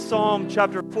Psalm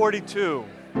chapter 42.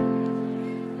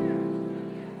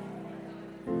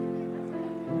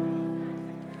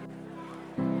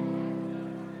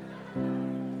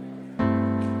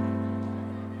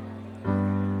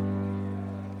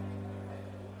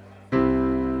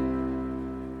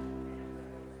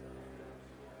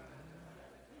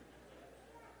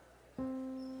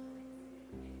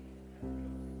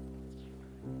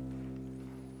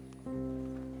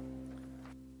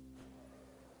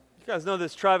 You guys know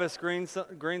this Travis Green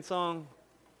song,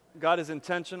 God is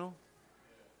Intentional?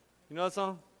 You know that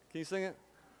song? Can you sing it?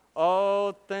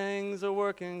 All things are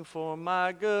working for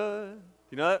my good.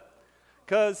 You know that?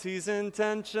 'Cause he's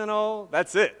intentional.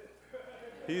 That's it.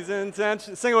 He's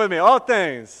intentional. Sing it with me. All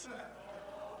things.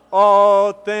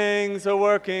 All things are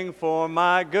working for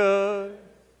my good.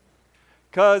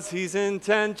 'Cause he's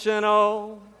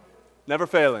intentional. Never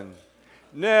failing.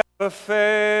 Never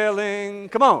failing.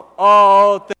 Come on.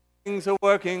 All things are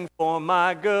working for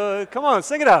my good. Come on,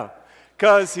 sing it out.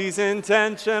 'Cause he's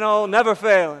intentional, never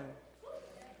failing.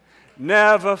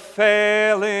 Never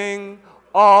failing.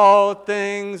 All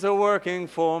things are working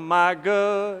for my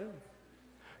good.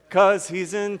 'Cause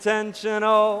he's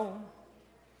intentional,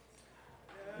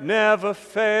 never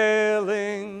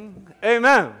failing.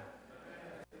 Amen.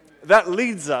 That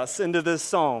leads us into this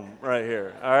psalm right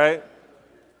here, all right?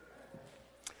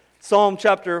 Psalm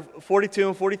chapter 42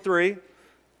 and 43.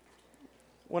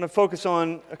 I want to focus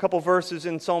on a couple verses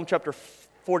in Psalm chapter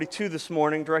 42 this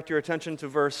morning. Direct your attention to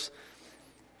verse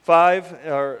 5,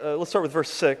 or let's start with verse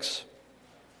 6.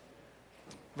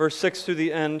 Verse 6 through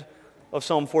the end of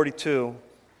Psalm 42.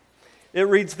 It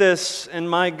reads this, "And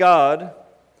my God,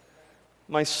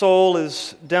 my soul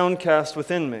is downcast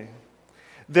within me.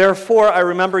 Therefore I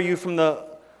remember you from the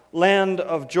land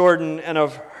of Jordan and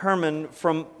of Hermon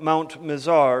from Mount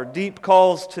Mizar. Deep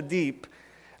calls to deep.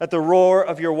 At the roar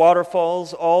of your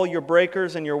waterfalls, all your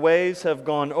breakers and your waves have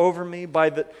gone over me.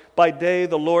 By day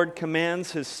the Lord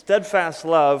commands his steadfast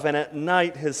love, and at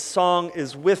night his song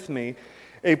is with me,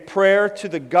 a prayer to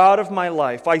the God of my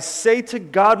life. I say to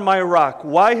God my rock,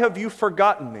 why have you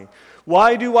forgotten me?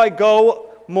 Why do I go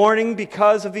mourning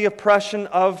because of the oppression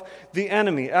of the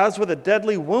enemy? As with a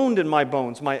deadly wound in my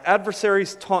bones, my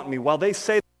adversaries taunt me, while they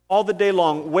say all the day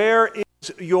long, where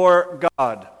is your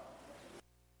God?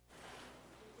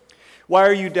 Why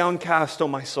are you downcast, O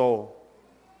my soul?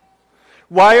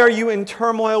 Why are you in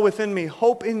turmoil within me?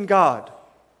 Hope in God,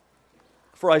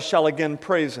 for I shall again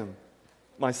praise him,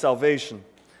 my salvation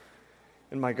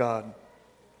and my God."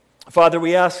 Father,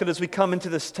 we ask that as we come into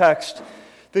this text,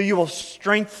 that you will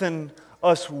strengthen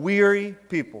us weary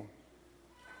people.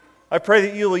 I pray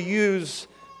that you will use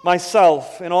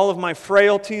myself and all of my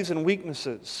frailties and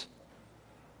weaknesses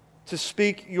to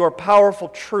speak your powerful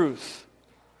truth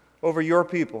over your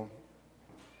people.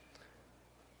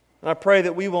 And I pray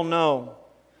that we will know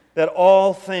that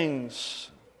all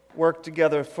things work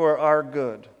together for our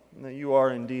good, and that you are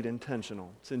indeed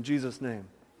intentional. It's in Jesus' name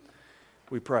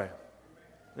we pray.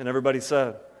 And everybody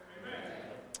said,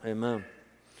 Amen. Amen.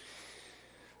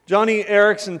 Johnny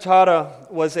Erickson Tada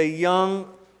was a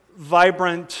young,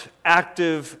 vibrant,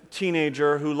 active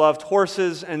teenager who loved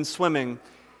horses and swimming.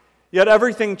 Yet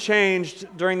everything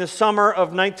changed during the summer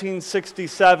of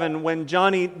 1967 when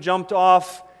Johnny jumped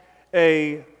off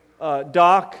a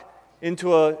dock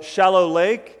into a shallow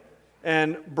lake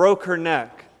and broke her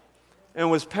neck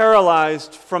and was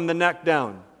paralyzed from the neck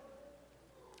down.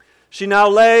 She now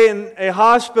lay in a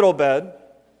hospital bed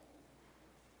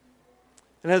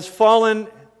and has fallen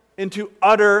into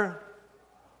utter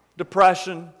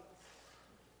depression,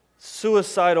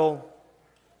 suicidal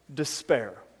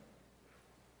despair.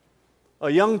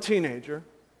 A young teenager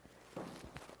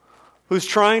who's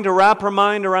trying to wrap her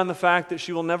mind around the fact that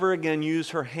she will never again use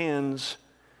her hands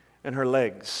and her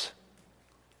legs.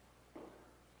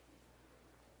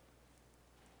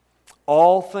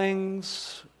 All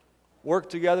things work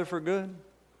together for good.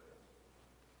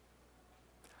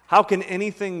 How can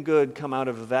anything good come out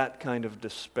of that kind of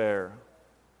despair?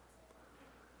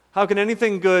 How can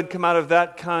anything good come out of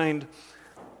that kind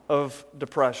of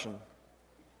depression?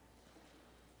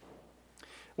 I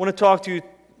want to talk to you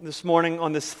this morning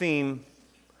on this theme,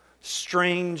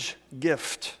 strange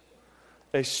gift.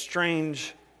 A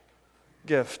strange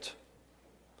gift.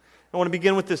 I want to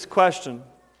begin with this question.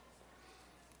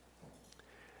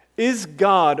 Is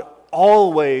God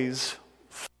always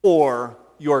for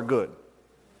your good?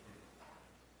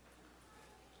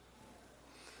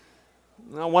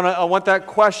 I want that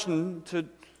question to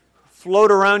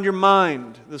float around your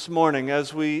mind this morning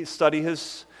as we study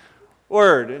His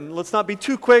word. And let's not be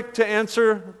too quick to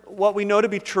answer what we know to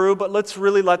be true, but let's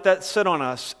really let that sit on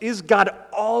us. Is God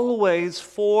always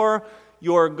for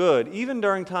your good, even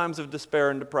during times of despair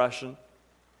and depression?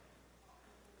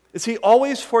 Is He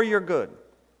always for your good?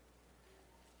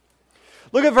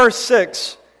 Look at verse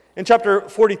 6 in chapter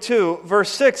 42. Verse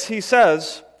 6, he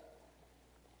says,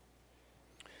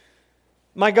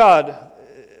 "My God,"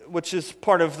 which is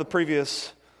part of the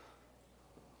previous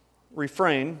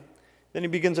refrain. Then he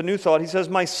begins a new thought. He says,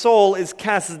 "My soul is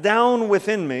cast down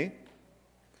within me.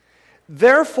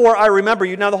 Therefore I remember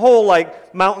you." Now the whole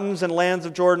mountains and lands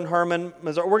of Jordan, Hermon,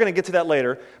 Missouri, we're going to get to that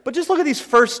later. But just look at these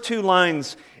first two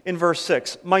lines in verse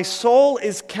 6. "My soul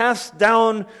is cast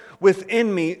down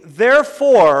within me.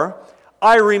 Therefore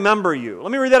I remember you."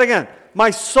 Let me read that again.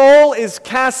 "My soul is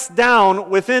cast down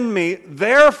within me.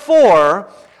 Therefore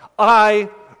I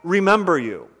remember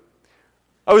you."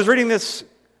 I was reading this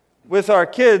with our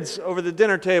kids over the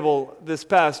dinner table this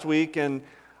past week, and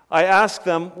I asked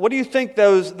them, what do you think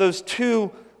those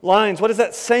two lines, what is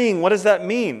that saying? What does that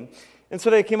mean? And so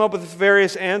they came up with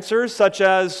various answers, such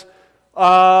as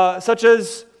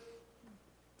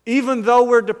even though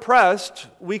we're depressed,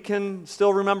 we can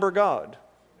still remember God.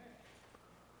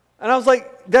 And I was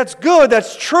like, that's good,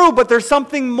 that's true, but there's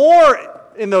something more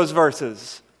in those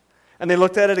verses. And they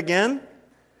looked at it again,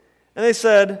 and they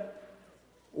said,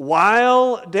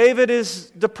 while David is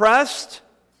depressed,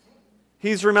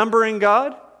 he's remembering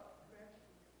God.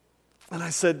 And I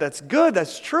said, that's good,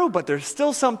 that's true, but there's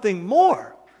still something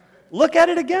more. Look at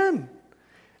it again.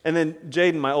 And then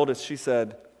Jaden, my oldest, she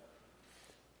said,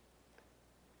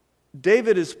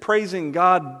 David is praising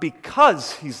God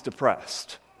because he's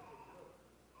depressed.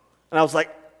 And I was like,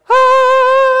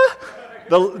 ah!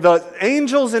 The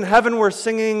angels in heaven were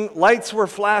singing, lights were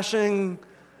flashing.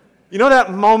 You know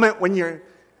that moment when your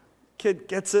kid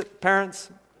gets it, parents?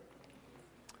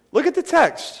 Look at the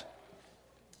text.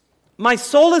 "My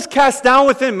soul is cast down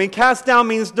within me." Cast down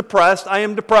means depressed. I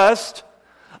am depressed.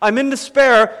 I'm in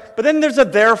despair. But then there's a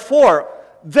therefore.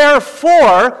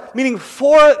 Therefore, meaning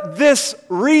for this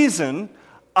reason,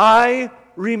 I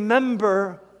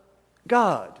remember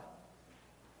God.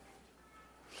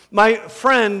 My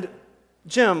friend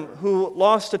Jim, who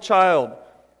lost a child,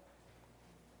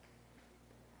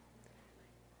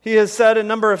 he has said a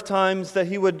number of times that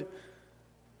he would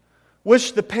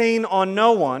wish the pain on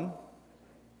no one.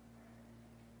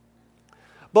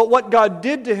 But what God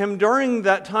did to him during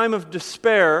that time of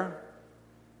despair,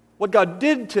 what God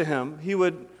did to him, he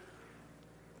would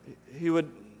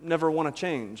never want to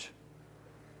change.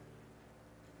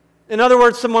 In other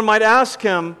words, someone might ask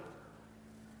him,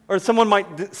 or someone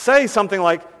might say something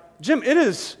like, Jim, it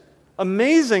is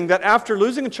amazing that after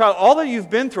losing a child, all that you've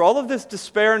been through, all of this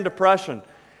despair and depression,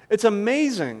 it's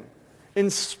amazing, in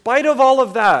spite of all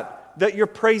of that, that you're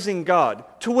praising God.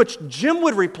 To which Jim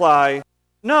would reply,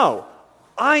 no,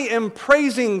 I am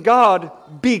praising God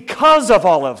because of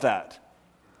all of that.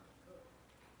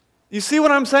 You see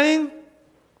what I'm saying?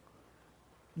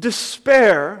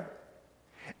 Despair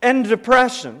and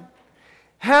depression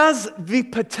has the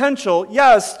potential,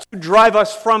 yes, to drive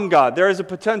us from God. There is a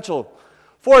potential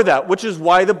for that, which is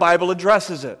why the Bible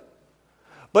addresses it.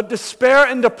 But despair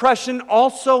and depression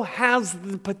also has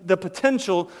the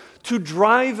potential to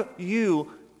drive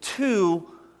you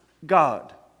to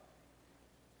God.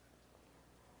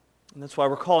 And that's why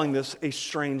we're calling this a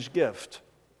strange gift.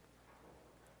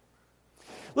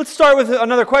 Let's start with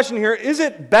another question here. Is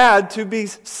it bad to be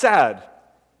sad?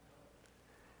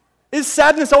 Is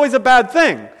sadness always a bad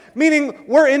thing? Meaning,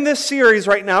 we're in this series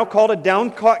right now called A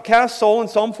Downcast Soul in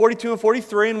Psalm 42 and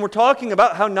 43, and we're talking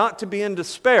about how not to be in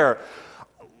despair.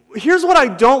 Here's what I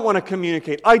don't want to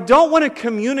communicate. I don't want to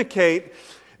communicate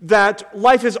that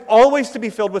life is always to be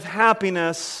filled with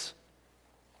happiness.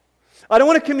 I don't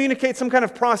want to communicate some kind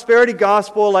of prosperity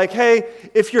gospel like, hey,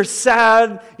 if you're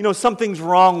sad, something's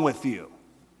wrong with you.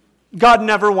 God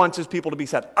never wants His people to be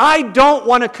sad. I don't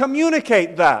want to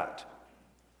communicate that.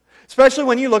 Especially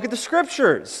when you look at the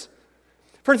Scriptures.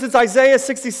 For instance, Isaiah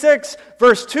 66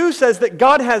 verse 2 says that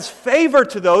God has favor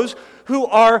to those who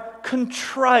are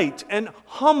contrite and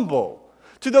humble,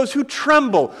 to those who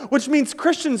tremble, which means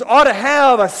Christians ought to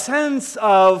have a sense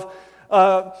of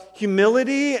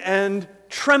humility and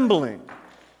trembling.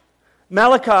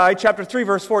 Malachi chapter 3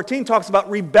 verse 14 talks about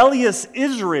rebellious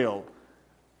Israel.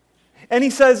 And he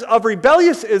says of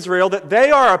rebellious Israel that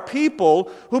they are a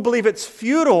people who believe it's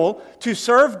futile to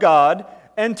serve God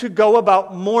and to go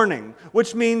about mourning,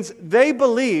 which means they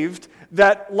believed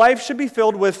that life should be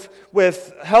filled with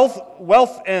health,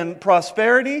 wealth, and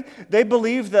prosperity. They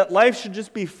believed that life should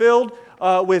just be filled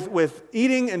with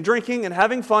eating and drinking and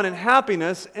having fun and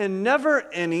happiness and never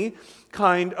any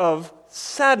kind of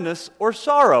sadness or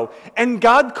sorrow. And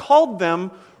God called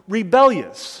them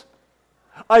rebellious.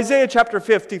 Isaiah chapter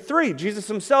 53, Jesus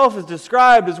himself is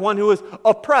described as one who is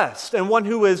oppressed and one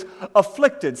who is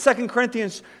afflicted. 2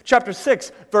 Corinthians chapter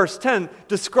 6, verse 10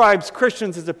 describes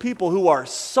Christians as a people who are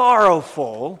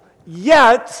sorrowful,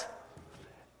 yet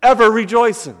ever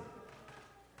rejoicing.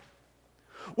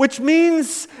 Which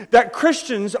means that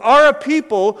Christians are a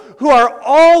people who are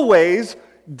always,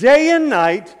 day and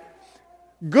night,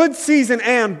 good season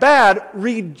and bad,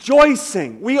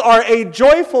 rejoicing. We are a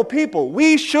joyful people.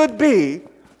 We should be,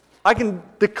 I can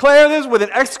declare this with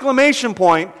an exclamation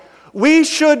point, we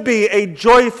should be a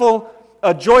joyful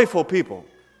people.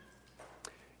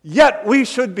 Yet we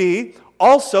should be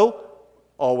also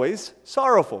always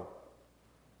sorrowful.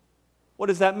 What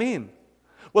does that mean?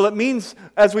 Well, it means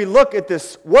as we look at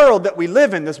this world that we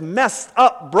live in, this messed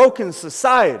up, broken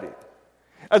society,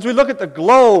 as we look at the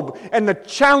globe and the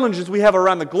challenges we have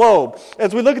around the globe,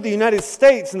 as we look at the United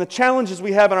States and the challenges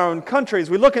we have in our own country, as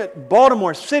we look at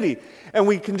Baltimore City and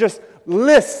we can just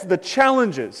list the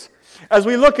challenges, as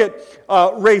we look at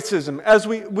racism, as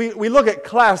we look at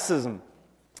classism,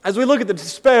 as we look at the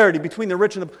disparity between the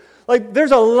rich and the...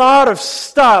 there's a lot of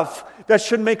stuff that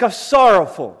should make us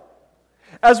sorrowful.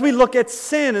 As we look at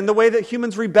sin and the way that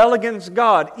humans rebel against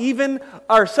God, even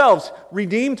ourselves,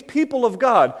 redeemed people of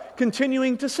God,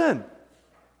 continuing to sin.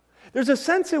 There's a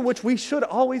sense in which we should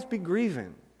always be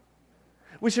grieving.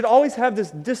 We should always have this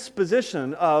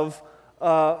disposition of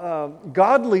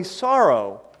godly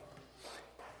sorrow.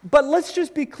 But let's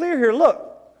just be clear here.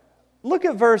 Look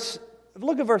at verse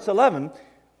 11.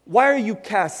 Why are you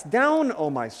cast down, O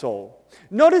my soul?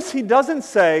 Notice he doesn't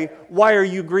say, why are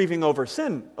you grieving over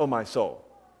sin, O my soul?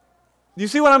 Do you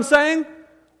see what I'm saying?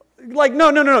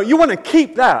 No. You want to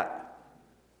keep that.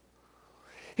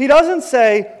 He doesn't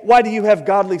say, why do you have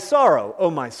godly sorrow, O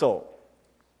my soul?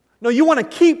 No, you want to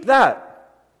keep that.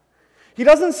 He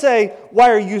doesn't say,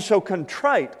 why are you so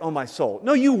contrite, O my soul?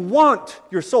 No, you want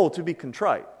your soul to be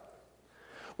contrite.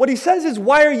 What he says is,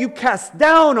 why are you cast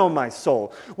down, O my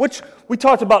soul? Which we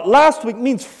talked about last week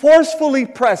means forcefully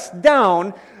pressed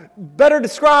down, better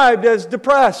described as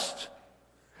depressed.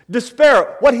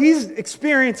 Despair. What he's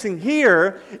experiencing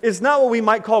here is not what we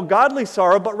might call godly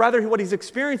sorrow, but rather what he's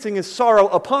experiencing is sorrow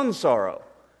upon sorrow.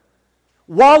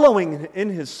 Wallowing in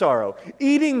his sorrow,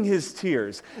 eating his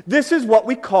tears. This is what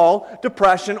we call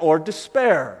depression or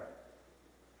despair.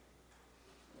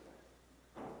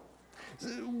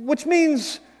 Which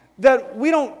means that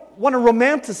we don't want to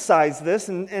romanticize this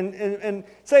and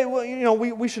say, well,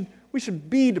 we should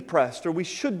be depressed or we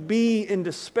should be in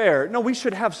despair. No, we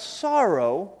should have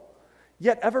sorrow,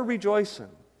 yet ever rejoicing.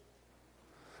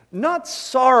 Not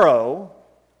sorrow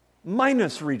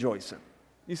minus rejoicing.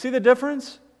 You see the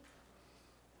difference?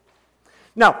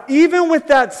 Now, even with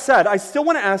that said, I still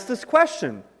want to ask this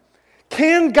question.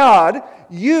 Can God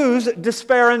use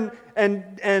despair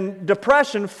and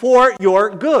depression for your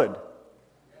good?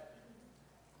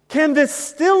 Can this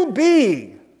still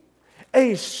be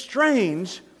a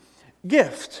strange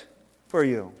gift for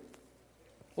you?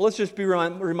 Well, let's just be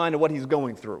reminded what he's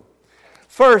going through.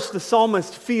 First, the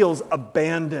psalmist feels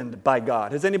abandoned by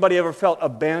God. Has anybody ever felt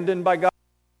abandoned by God?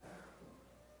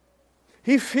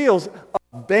 He feels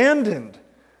abandoned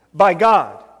by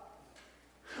God.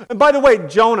 And by the way,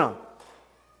 Jonah.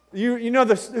 You know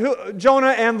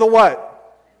Jonah and the what?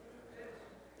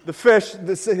 The fish.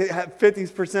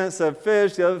 50% said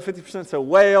fish, the other 50% said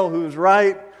whale. Who's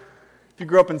right? If you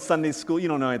grew up in Sunday school, you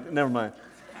don't know it. Never mind.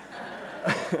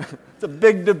 It's a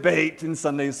big debate in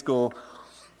Sunday school.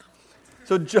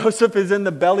 So Joseph is in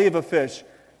the belly of a fish.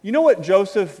 You know what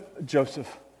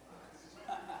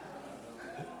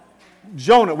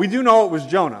Jonah, we do know it was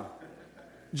Jonah.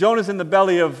 Jonah's in the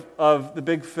belly of the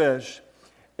big fish.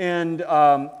 And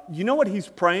you know what he's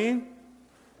praying?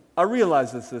 I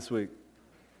realized this week.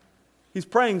 He's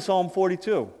praying Psalm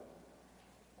 42.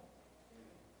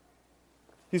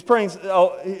 He's praying,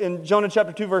 in Jonah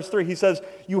chapter 2, verse 3, he says,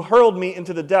 "You hurled me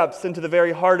into the depths, into the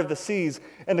very heart of the seas,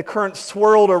 and the current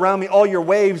swirled around me. All your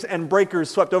waves and breakers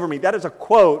swept over me." That is a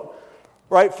quote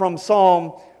right from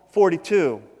Psalm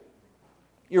 42.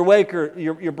 Your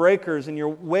breakers and your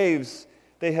waves,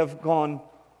 they have gone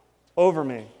over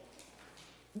me.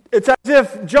 It's as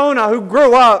if Jonah, who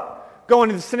grew up going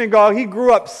to the synagogue, he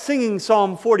grew up singing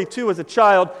Psalm 42 as a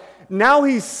child. Now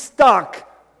he's stuck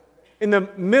in the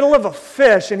middle of a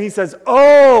fish, and he says,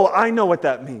 "Oh, I know what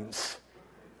that means."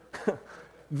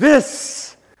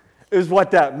 This is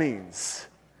what that means.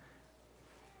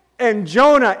 And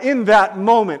Jonah, in that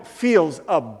moment, feels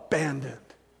abandoned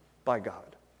by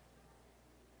God.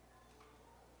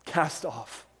 Cast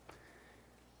off.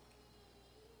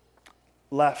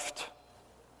 left?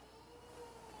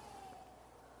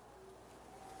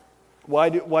 Why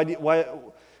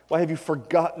have you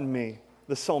forgotten me?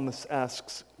 The psalmist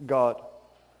asks God.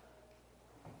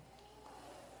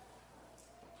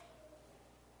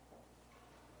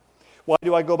 Why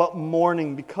do I go about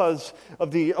mourning because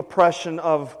of the oppression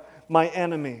of my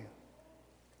enemy?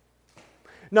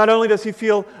 Not only does he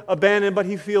feel abandoned, but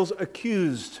he feels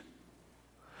accused.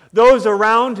 Those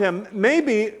around him,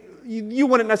 maybe you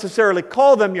wouldn't necessarily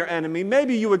call them your enemy.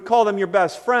 Maybe you would call them your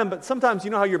best friend, but sometimes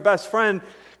you know how your best friend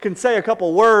can say a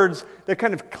couple words that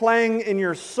kind of clang in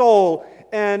your soul,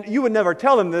 and you would never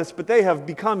tell them this, but they have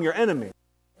become your enemy.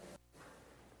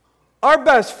 Our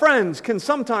best friends can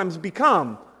sometimes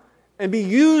become and be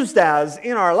used as,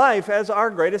 in our life, as our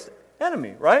greatest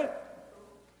enemy, right?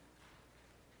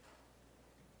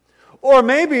 Or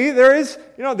maybe there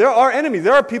are enemies.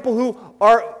 There are people who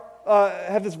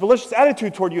have this malicious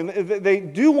attitude toward you, and they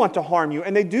do want to harm you,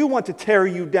 and they do want to tear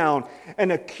you down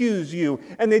and accuse you,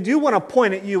 and they do want to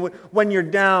point at you when you're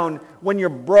down, when you're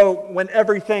broke, when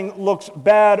everything looks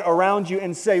bad around you,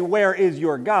 and say, "Where is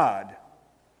your God?"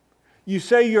 You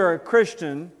say you're a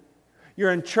Christian,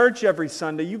 you're in church every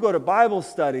Sunday, you go to Bible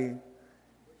study,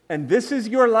 and this is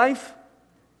your life?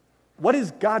 What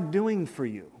is God doing for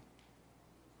you?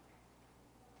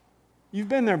 You've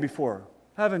been there before,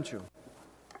 haven't you?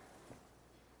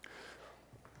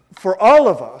 For all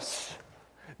of us,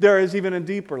 there is even a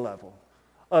deeper level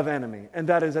of enemy, and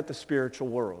that is at the spiritual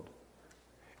world.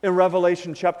 In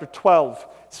Revelation chapter 12,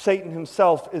 Satan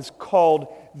himself is called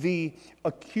the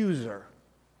accuser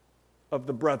of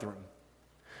the brethren,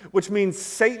 which means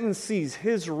Satan sees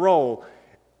his role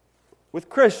with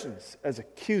Christians as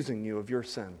accusing you of your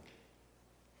sin,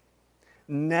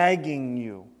 nagging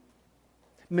you,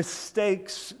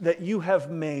 mistakes that you have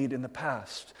made in the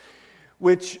past,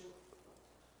 which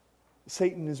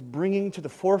Satan is bringing to the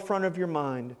forefront of your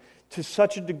mind to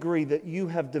such a degree that you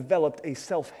have developed a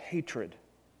self-hatred,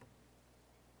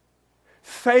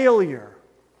 failure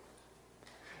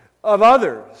of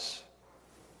others.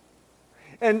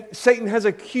 And Satan has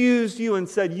accused you and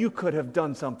said you could have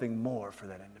done something more for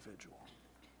that individual.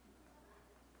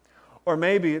 Or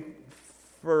maybe,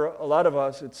 for a lot of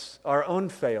us, it's our own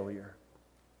failure.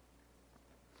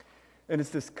 And it's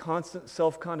this constant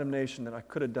self-condemnation that I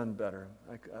could have done better.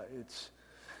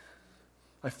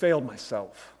 I failed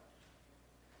myself.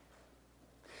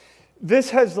 This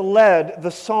has led the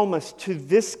psalmist to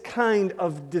this kind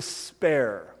of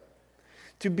despair,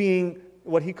 to being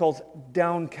what he calls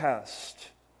downcast.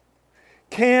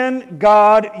 Can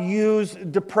God use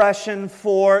depression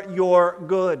for your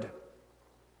good?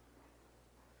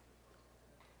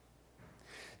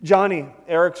 Johnny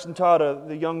Erickson Tata,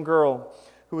 the young girl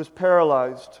who was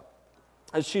paralyzed,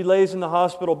 as she lays in the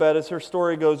hospital bed, as her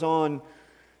story goes on,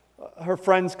 her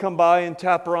friends come by and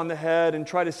tap her on the head and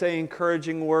try to say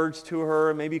encouraging words to her,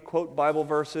 and maybe quote Bible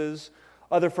verses.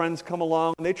 Other friends come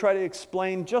along and they try to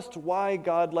explain just why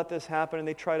God let this happen, and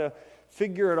they try to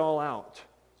figure it all out.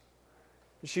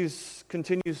 She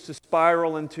continues to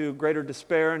spiral into greater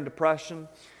despair and depression.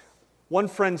 One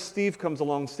friend, Steve, comes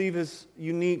along. Steve is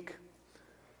unique.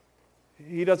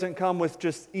 He doesn't come with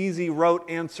just easy rote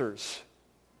answers.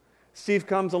 Steve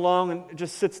comes along and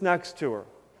just sits next to her.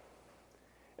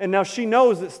 And now she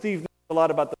knows that Steve knows a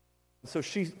lot about the Bible, so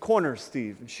she corners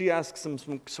Steve, and she asks him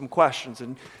some questions.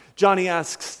 And Johnny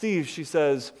asks Steve, she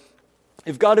says,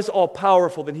 if God is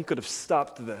all-powerful, then he could have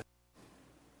stopped this.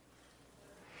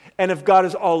 And if God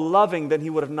is all-loving, then he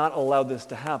would have not allowed this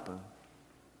to happen.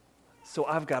 So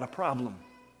I've got a problem.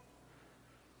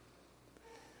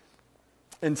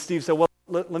 And Steve said, well,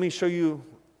 let me show you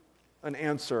an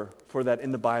answer for that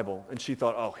in the Bible. And she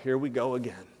thought, oh, here we go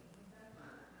again.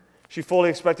 She fully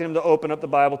expected him to open up the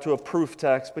Bible to a proof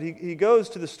text, but he goes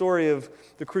to the story of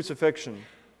the crucifixion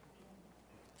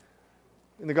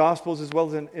in the Gospels as well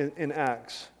as in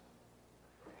Acts.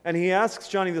 And he asks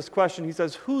Johnny this question. He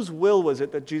says, whose will was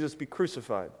it that Jesus be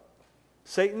crucified?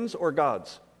 Satan's or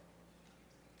God's?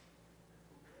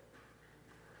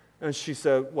 And she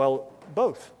said, well,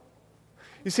 both.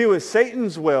 You see, it was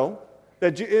Satan's will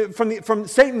that from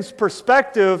Satan's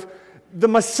perspective, the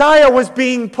Messiah was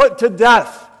being put to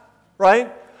death,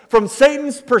 right? From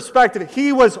Satan's perspective,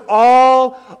 he was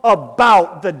all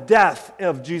about the death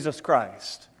of Jesus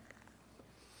Christ.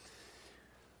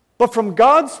 But from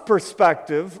God's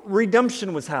perspective,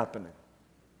 redemption was happening.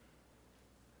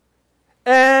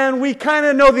 And we kind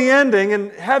of know the ending,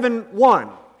 and heaven won.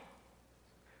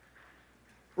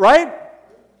 Right?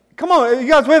 Come on, you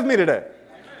guys with me today?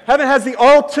 Heaven has the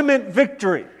ultimate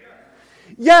victory.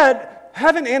 Yet,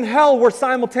 heaven and hell were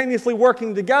simultaneously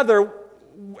working together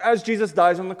as Jesus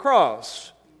dies on the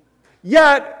cross.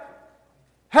 Yet,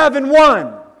 heaven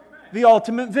won the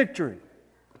ultimate victory.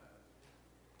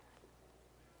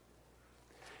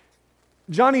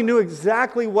 Johnny knew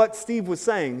exactly what Steve was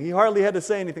saying. He hardly had to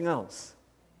say anything else.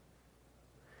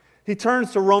 He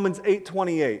turns to Romans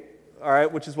 8:28, all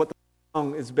right, which is what the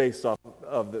song is based off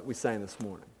of that we sang this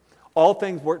morning. All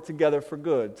things work together for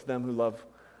good to them who love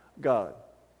God.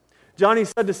 Johnny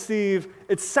said to Steve,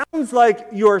 it sounds like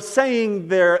you're saying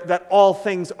there that all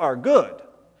things are good.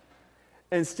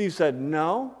 And Steve said,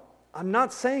 no, I'm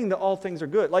not saying that all things are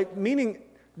good. Like, meaning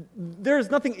there's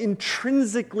nothing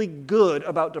intrinsically good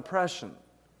about depression.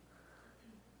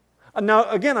 Now,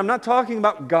 again, I'm not talking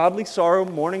about godly sorrow,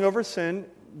 mourning over sin,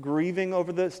 grieving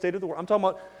over the state of the world. I'm talking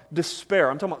about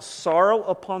despair. I'm talking about sorrow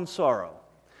upon sorrow.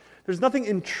 There's nothing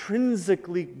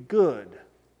intrinsically good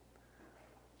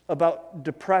about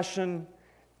depression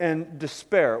and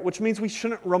despair, which means we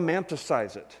shouldn't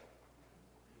romanticize it.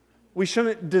 We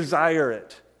shouldn't desire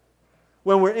it.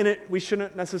 When we're in it, we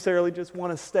shouldn't necessarily just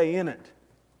want to stay in it.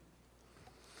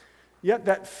 Yet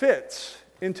that fits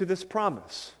into this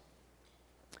promise.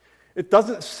 It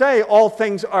doesn't say all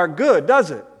things are good,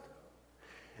 does it?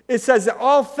 It says that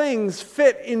all things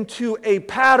fit into a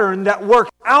pattern that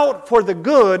works out for the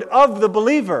good of the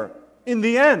believer in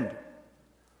the end.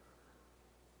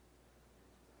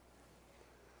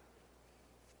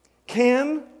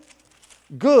 Can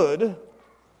good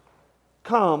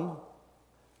come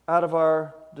out of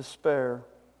our despair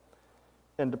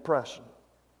and depression?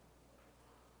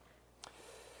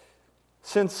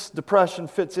 Since depression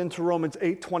fits into Romans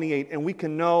 8:28, and we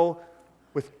can know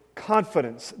with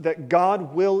confidence that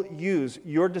God will use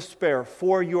your despair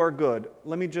for your good,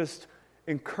 let me just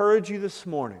encourage you this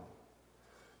morning.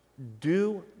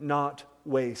 Do not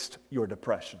waste your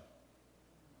depression.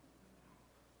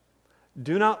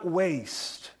 Do not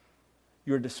waste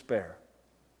your despair.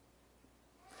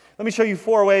 Let me show you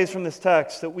 4 ways from this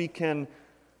text that we can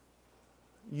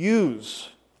use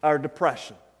our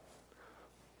depression.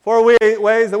 4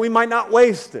 ways that we might not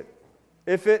waste it,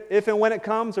 if and when it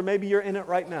comes, or maybe you're in it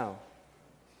right now.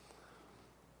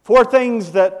 4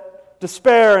 things that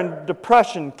despair and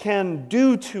depression can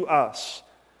do to us,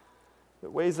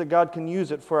 ways that God can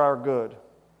use it for our good.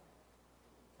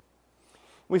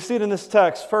 We see it in this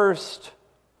text. First,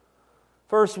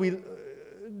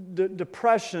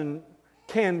 depression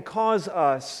can cause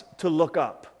us to look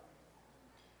up.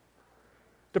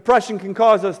 Depression can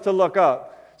cause us to look up.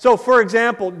 So, for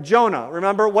example, Jonah,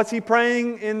 remember, what's he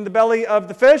praying in the belly of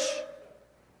the fish?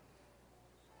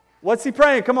 What's he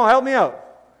praying? Come on, help me out.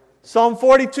 Psalm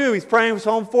 42. He's praying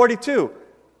Psalm 42.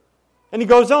 And he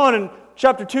goes on in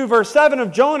chapter 2, verse 7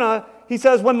 of Jonah, he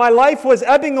says, when my life was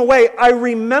ebbing away, I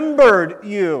remembered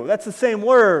you. That's the same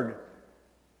word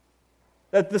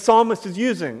that the psalmist is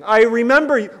using. I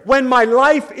remember you. When my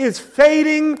life is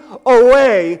fading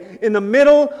away in the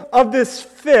middle of this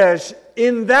fish,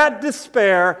 in that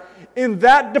despair, in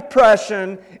that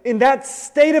depression, in that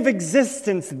state of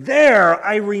existence, there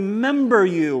I remember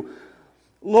you,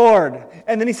 Lord.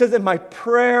 And then he says that my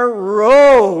prayer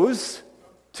rose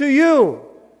to you.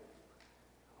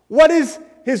 What is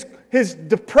his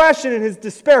depression and his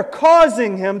despair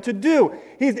causing him to do?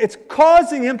 It's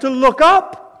causing him to look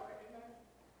up.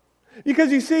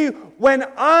 Because you see, when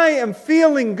I am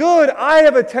feeling good, I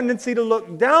have a tendency to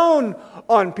look down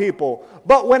on people.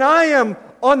 But when I am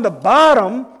on the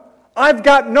bottom, I've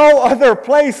got no other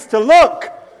place to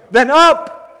look than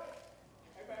up.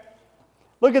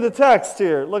 Look at the text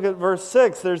here. Look at verse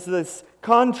 6. There's this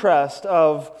contrast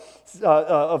of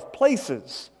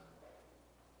places.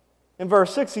 In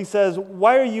verse 6 he says,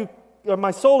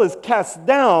 my soul is cast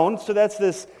down. So that's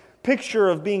this picture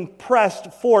of being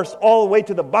pressed, forced all the way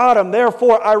to the bottom.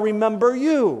 Therefore, I remember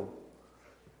you.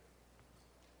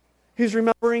 He's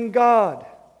remembering God.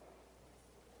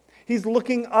 He's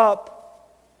looking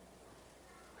up.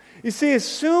 You see, as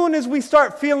soon as we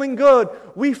start feeling good,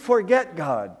 we forget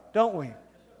God, don't we?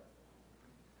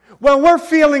 When we're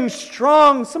feeling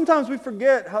strong, sometimes we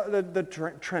forget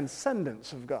the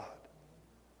transcendence of God.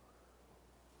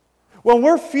 When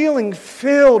we're feeling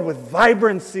filled with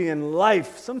vibrancy and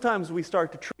life, sometimes we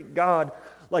start to treat God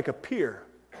like a peer.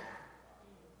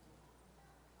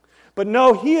 But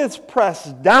no, He is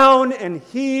pressed down and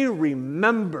He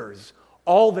remembers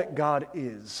all that God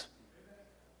is.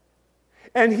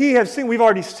 And He has seen, we've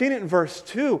already seen it in verse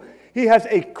 2, He has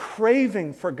a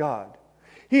craving for God.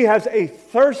 He has a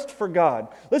thirst for God.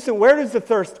 Listen, where does the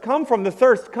thirst come from? The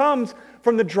thirst comes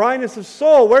from the dryness of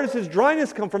soul. Where does his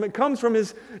dryness come from? It comes from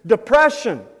his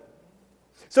depression.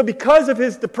 So because of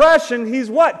his depression, he's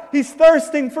what? He's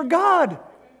thirsting for God.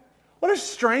 What a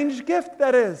strange gift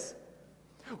that is.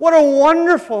 What a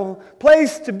wonderful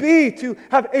place to be, to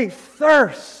have a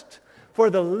thirst for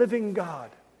the living God.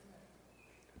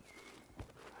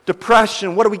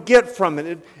 Depression, what do we get from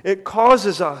it? It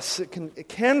causes us, it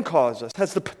can cause us,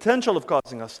 has the potential of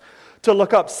causing us to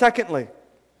look up. Secondly,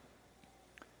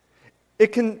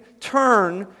 it can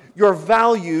turn your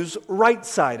values right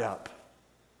side up.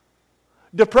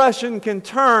 Depression can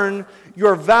turn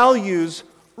your values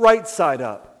right side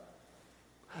up.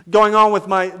 Going on with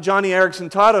my Johnny Erickson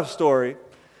Tata story,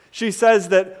 she says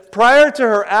that prior to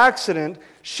her accident,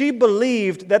 she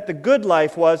believed that the good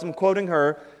life was, I'm quoting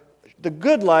her, the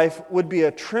good life would be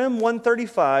a trim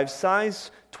 135,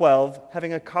 size 12,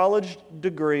 having a college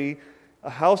degree, a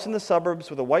house in the suburbs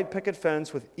with a white picket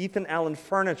fence with Ethan Allen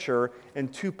furniture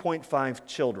and 2.5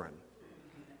 children.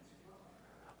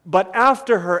 But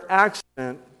after her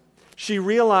accident, she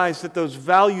realized that those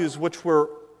values which were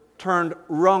turned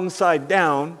wrong side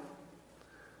down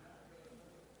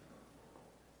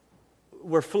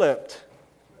were flipped.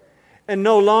 And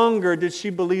no longer did she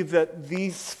believe that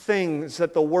these things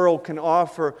that the world can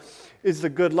offer is the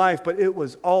good life, but it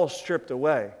was all stripped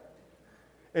away.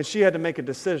 And she had to make a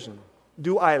decision.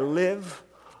 Do I live?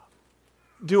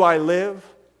 Do I live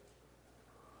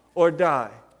or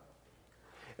die?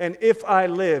 And if I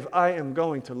live, I am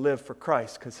going to live for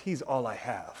Christ because He's all I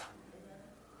have.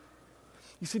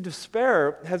 You see,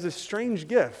 despair has a strange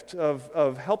gift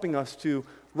of helping us to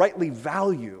rightly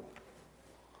value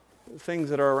things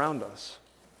that are around us,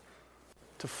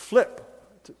 to flip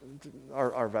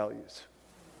our values.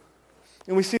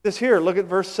 And we see this here. Look at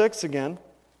verse 6 again.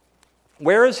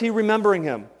 Where is he remembering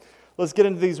him? Let's get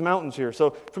into these mountains here.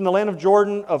 So, from the land of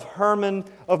Jordan, of Hermon,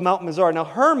 of Mount Mizar. Now,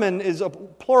 Hermon is a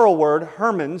plural word,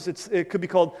 Hermons. It could be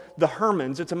called the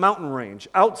Hermons. It's a mountain range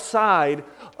outside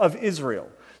of Israel.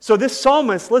 So this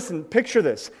psalmist, listen, picture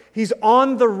this. He's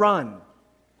on the run.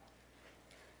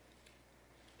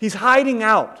 He's hiding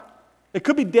out. It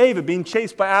could be David being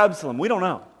chased by Absalom. We don't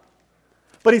know.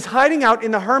 But he's hiding out in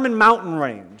the Hermon mountain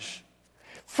range.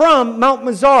 From Mount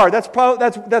Mizar,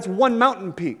 that's one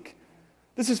mountain peak.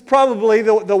 This is probably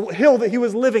the hill that he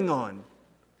was living on.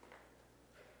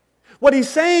 What he's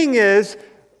saying is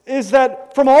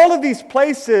that from all of these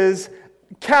places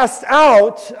cast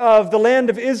out of the land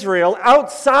of Israel,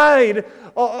 outside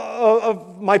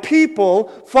of my people,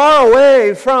 far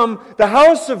away from the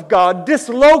house of God,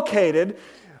 dislocated,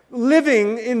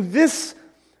 living in this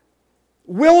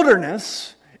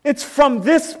wilderness, it's from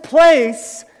this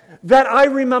place that I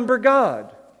remember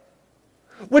God.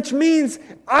 Which means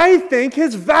I think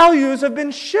his values have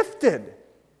been shifted.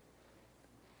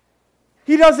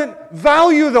 He doesn't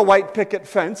value the white picket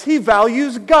fence, he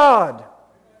values God.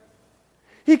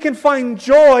 He can find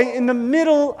joy in the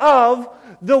middle of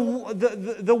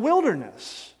the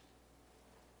wilderness.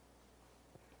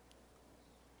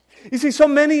 You see, so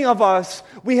many of us,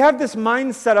 we have this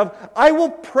mindset of, I will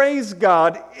praise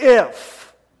God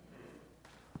if.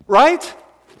 Right?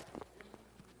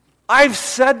 I've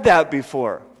said that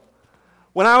before.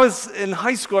 When I was in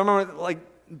high school, I remember like,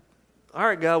 all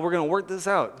right, God, we're going to work this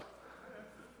out.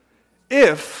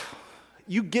 If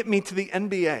you get me to the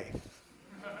NBA,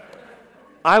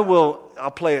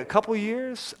 I'll play a couple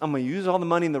years, I'm going to use all the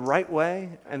money in the right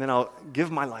way, and then I'll give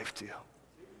my life to you.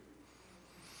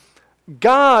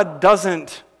 God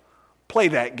doesn't play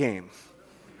that game.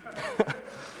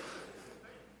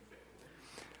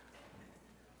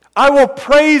 I will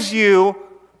praise you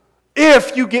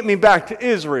if you get me back to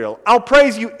Israel. I'll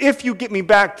praise you if you get me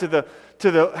back to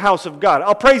the house of God.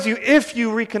 I'll praise you if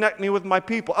you reconnect me with my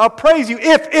people. I'll praise you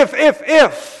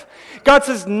if. God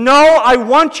says, no, I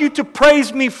want you to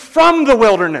praise me from the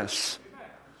wilderness.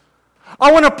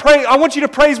 I want you to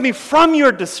praise me from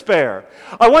your despair.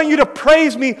 I want you to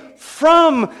praise me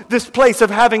from this place of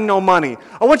having no money.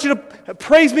 I want you to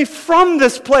praise me from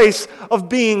this place of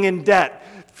being in debt.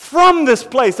 From this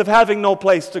place of having no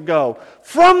place to go.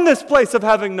 From this place of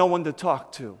having no one to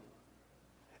talk to.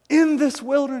 In this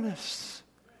wilderness.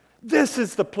 This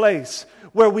is the place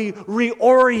where we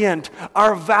reorient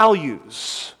our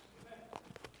values.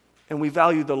 And we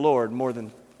value the Lord more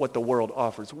than what the world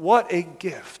offers. What a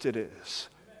gift it is.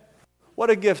 What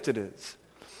a gift it is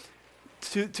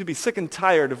to be sick and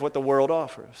tired of what the world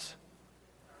offers.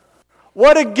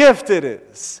 What a gift it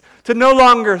is to no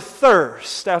longer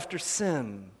thirst after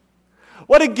sin.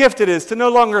 What a gift it is to no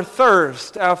longer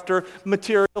thirst after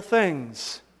material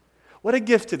things. What a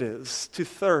gift it is to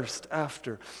thirst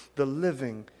after the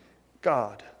living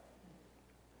God.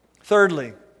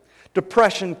 Thirdly,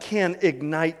 depression can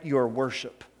ignite your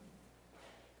worship.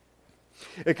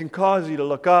 It can cause you to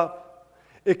look up.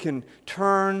 It can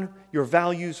turn your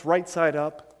values right side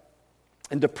up,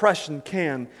 and depression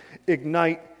can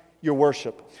ignite your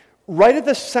worship. Right at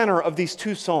the center of these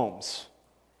two psalms,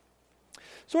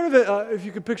 sort of if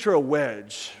you could picture a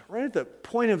wedge, right at the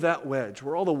point of that wedge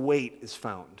where all the weight is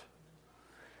found,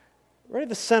 right at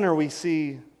the center we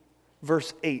see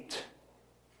verse 8.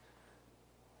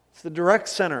 It's the direct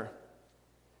center.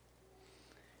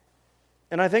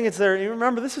 And I think it's there. You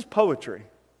remember, this is poetry.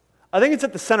 I think it's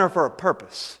at the center for a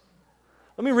purpose.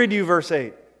 Let me read to you verse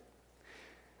 8.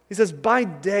 He says, "By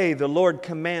day the Lord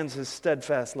commands His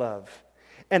steadfast love,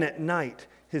 and at night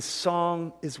His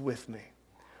song is with me,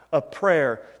 a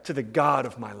prayer to the God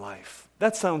of my life."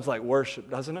 That sounds like worship,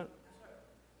 doesn't it?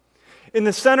 In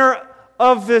the center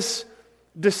of this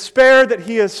despair that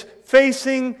he is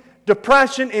facing,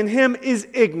 depression in him is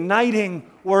igniting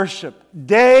worship,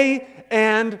 day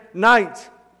and night.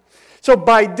 So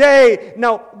by day,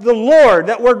 now the Lord,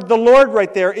 that word the Lord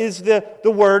right there is the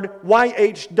word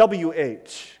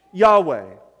YHWH, Yahweh,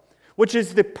 which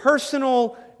is the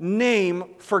personal name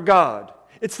for God.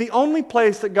 It's the only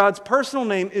place that God's personal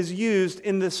name is used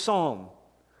in this psalm.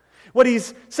 What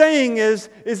he's saying is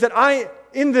that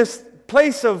in this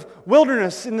place of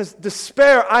wilderness, in this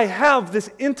despair, I have this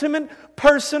intimate,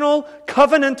 personal,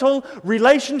 covenantal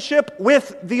relationship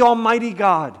with the Almighty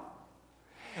God.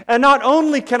 And not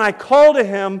only can I call to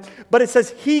Him, but it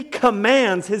says He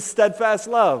commands His steadfast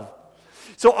love.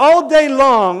 So all day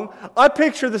long, I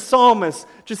picture the psalmist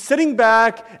just sitting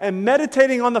back and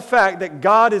meditating on the fact that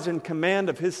God is in command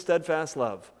of His steadfast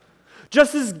love.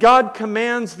 Just as God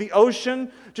commands the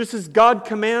ocean, just as God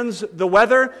commands the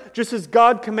weather, just as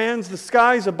God commands the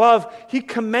skies above, He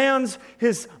commands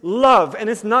His love. And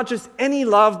it's not just any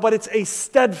love, but it's a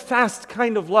steadfast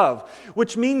kind of love,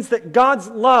 which means that God's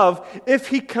love, if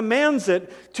He commands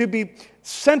it to be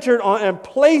centered on and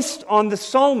placed on the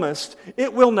psalmist,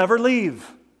 it will never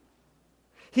leave.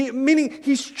 Meaning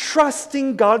he's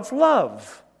trusting God's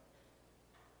love.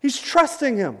 He's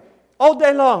trusting Him all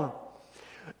day long.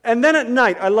 And then at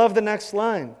night, I love the next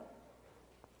line.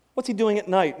 What's he doing at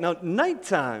night? Now,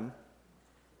 nighttime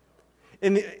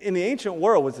in the ancient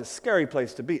world was a scary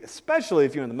place to be, especially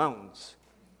if you're in the mountains,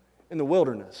 in the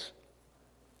wilderness.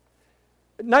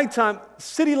 At nighttime,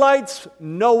 city lights,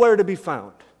 nowhere to be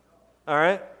found. All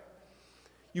right?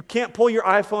 You can't pull your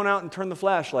iPhone out and turn the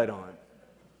flashlight on.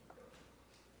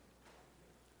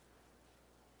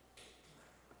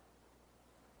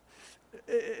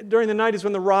 During the night is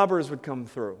when the robbers would come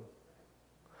through.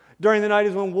 During the night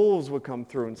is when wolves would come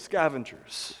through and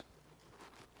scavengers.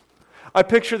 I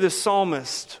picture this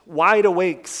psalmist wide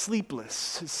awake,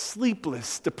 sleepless, his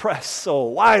sleepless, depressed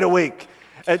soul, wide awake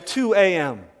at 2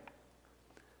 a.m.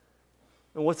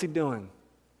 And what's he doing?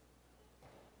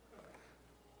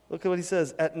 Look at what he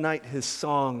says. At night his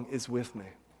song is with me.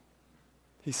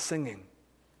 He's singing.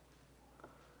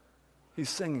 He's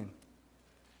singing.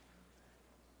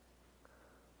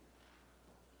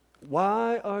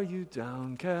 Why are you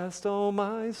downcast, oh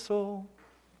my soul?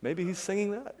 Maybe he's singing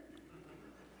that.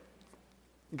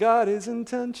 God is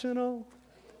intentional.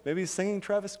 Maybe he's singing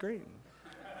Travis Green.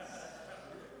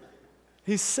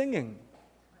 He's singing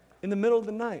in the middle of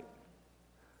the night.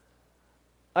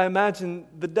 I imagine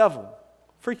the devil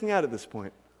freaking out at this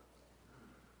point.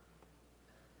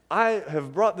 I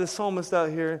have brought this psalmist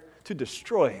out here to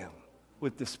destroy him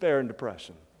with despair and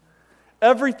depression.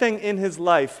 Everything in his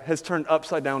life has turned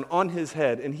upside down on his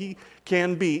head, and he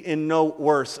can be in no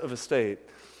worse of a state.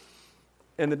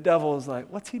 And the devil is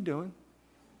like, what's he doing?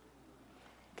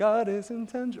 God is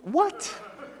intentional. What?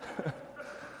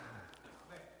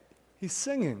 He's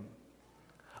singing.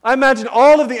 I imagine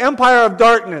all of the empire of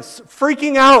darkness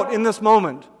freaking out in this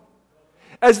moment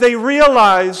as they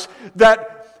realize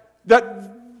that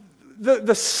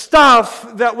the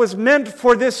stuff that was meant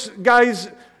for this guy's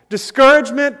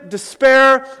discouragement,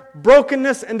 despair,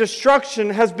 brokenness, and destruction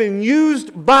has been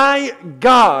used by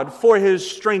God for His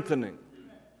strengthening.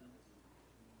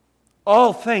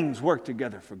 All things work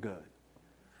together for good.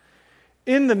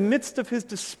 In the midst of his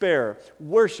despair,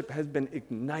 worship has been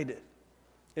ignited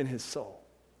in his soul.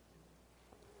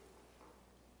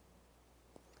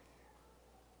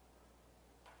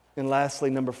 And lastly,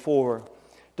 number 4,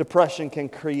 depression can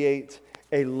create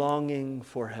a longing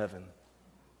for heaven.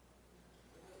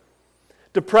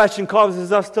 Depression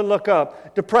causes us to look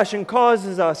up. Depression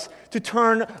causes us to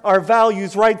turn our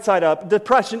values right side up.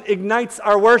 Depression ignites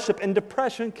our worship, and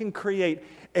depression can create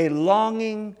a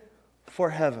longing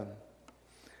for heaven.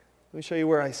 Let me show you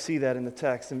where I see that in the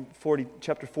text. In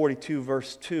chapter 42,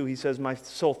 verse 2, he says, "My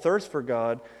soul thirsts for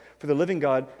God, for the living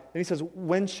God." And he says,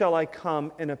 "When shall I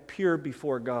come and appear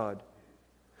before God?"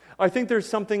 I think there's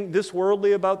something this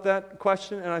worldly about that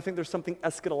question, and I think there's something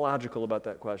eschatological about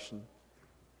that question.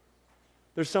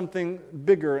 There's something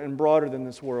bigger and broader than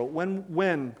this world.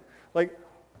 When? Like,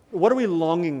 what are we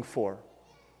longing for?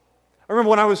 I remember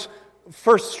when I was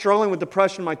first struggling with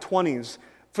depression in my 20s,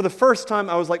 for the first time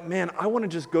I was like, man, I want to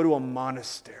just go to a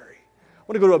monastery. I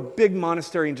want to go to a big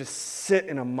monastery and just sit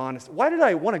in a monastery. Why did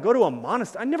I want to go to a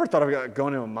monastery? I never thought of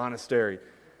going to a monastery.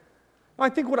 I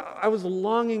think what I was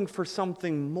longing for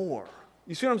something more.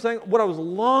 You see what I'm saying? What I was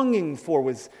longing for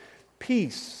was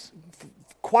peace,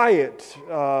 quiet,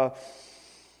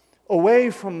 away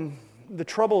from the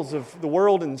troubles of the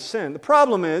world and sin. The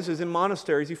problem is in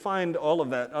monasteries you find all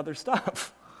of that other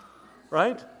stuff,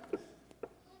 right?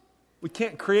 We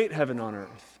can't create heaven on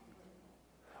earth.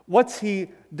 What's he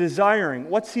desiring?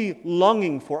 What's he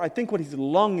longing for? I think what he's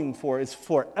longing for is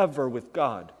forever with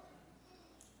God.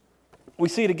 We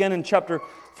see it again in chapter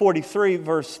 43,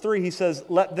 verse 3. He says,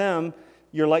 let them,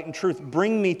 your light and truth,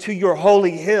 bring me to your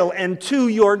holy hill and to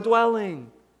your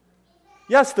dwelling.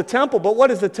 Yes, the temple, but what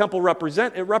does the temple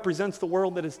represent? It represents the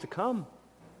world that is to come.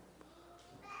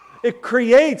 It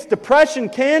creates, depression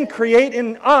can create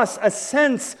in us a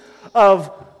sense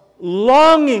of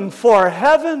longing for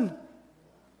heaven.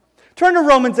 Turn to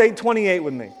Romans 8:28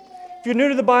 with me. If you're new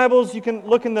to the Bibles, you can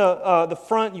look in the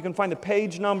front. You can find the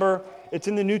page number. It's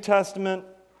in the New Testament.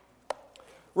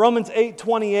 Romans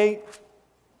 8:28.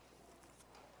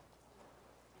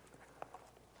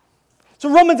 So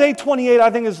Romans 8:28, I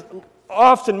think, is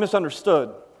often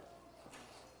misunderstood.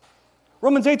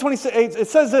 Romans 8:28, it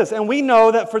says this, and we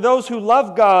know that for those who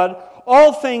love God,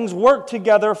 all things work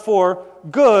together for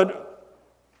good,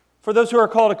 for those who are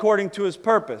called according to His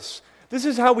purpose. This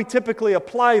is how we typically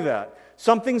apply that.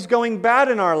 Something's going bad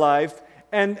in our life,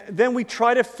 and then we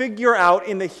try to figure out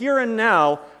in the here and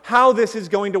now how this is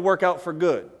going to work out for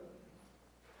good.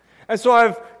 And so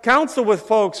I've counseled with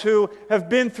folks who have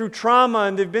been through trauma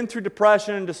and they've been through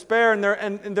depression and despair,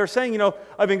 and they're saying,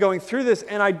 I've been going through this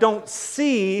and I don't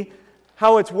see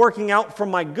how it's working out for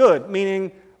my good,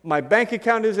 meaning my bank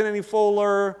account isn't any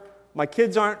fuller, my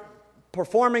kids aren't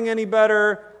performing any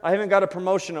better, I haven't got a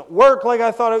promotion at work like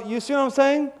I thought. You see what I'm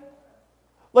saying?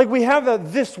 Like we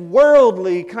have this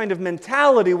worldly kind of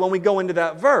mentality when we go into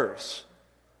that verse.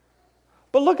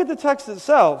 But look at the text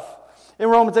itself. In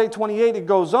Romans 8:28, it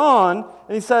goes on,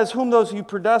 and he says, whom those he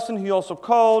predestined, he also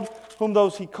called. Whom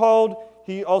those he called,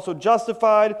 he also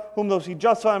justified. Whom those he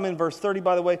justified, I'm in verse 30,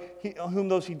 by the way. Whom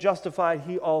those he justified,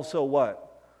 he also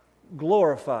what?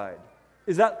 Glorified.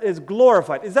 Is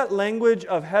glorified. Is that language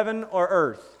of heaven or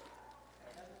earth?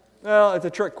 Well, it's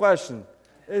a trick question.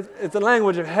 It's a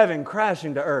language of heaven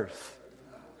crashing to earth.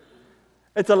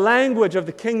 It's a language of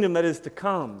the kingdom that is to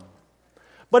come.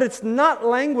 But it's not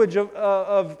language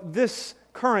of this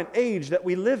current age that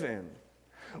we live in.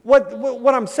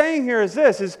 What I'm saying here is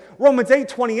this, is Romans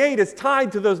 8:28 is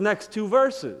tied to those next two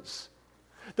verses.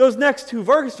 Those next two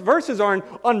verses are an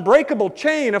unbreakable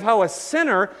chain of how a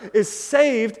sinner is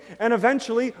saved and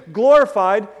eventually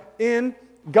glorified in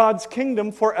God's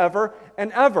kingdom forever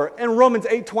and ever. And Romans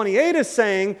 8:28 is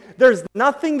saying there's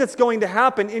nothing that's going to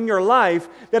happen in your life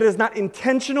that is not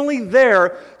intentionally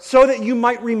there so that you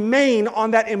might remain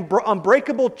on that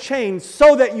unbreakable chain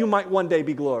so that you might one day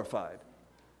be glorified.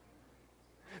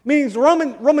 Meaning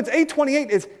Romans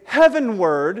 8:28 is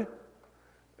heavenward,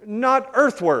 not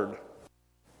earthward.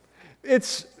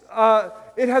 It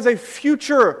has a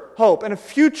future hope and a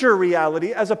future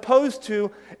reality as opposed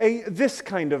to this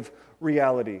kind of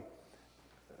reality,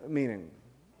 meaning.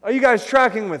 Are you guys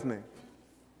tracking with me?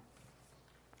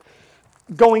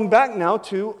 Going back now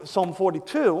to Psalm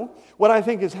 42, what I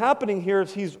think is happening here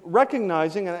is he's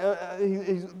recognizing,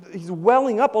 he's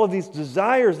welling up all of these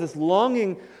desires, this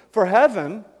longing for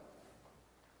heaven,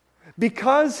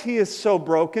 because he is so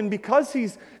broken, because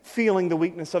he's feeling the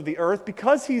weakness of the earth,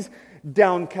 because he's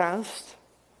downcast.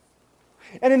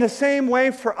 And in the same way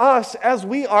for us, as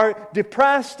we are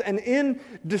depressed and in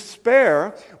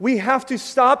despair, we have to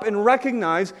stop and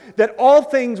recognize that all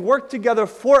things work together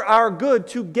for our good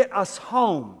to get us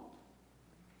home.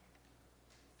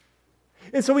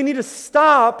 And so we need to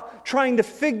stop trying to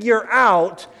figure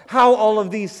out how all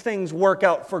of these things work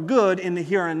out for good in the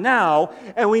here and now,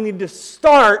 and we need to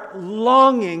start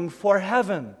longing for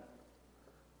heaven,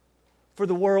 for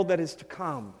the world that is to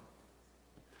come.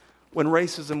 When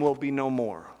racism will be no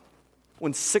more,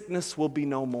 when sickness will be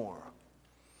no more,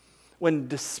 when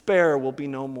despair will be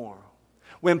no more,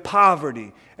 when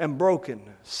poverty and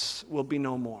brokenness will be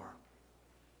no more.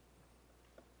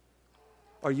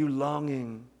 Are you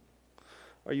longing?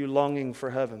 Are you longing for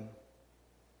heaven?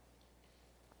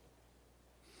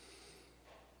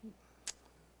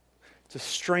 It's a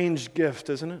strange gift,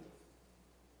 isn't it?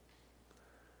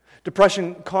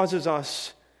 Depression causes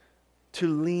us to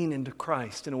lean into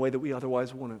Christ in a way that we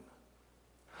otherwise wouldn't.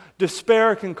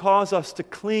 Despair can cause us to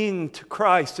cling to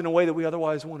Christ in a way that we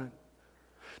otherwise wouldn't.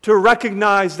 To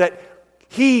recognize that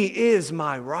He is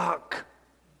my rock.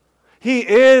 He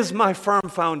is my firm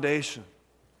foundation.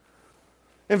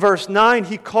 In verse 9,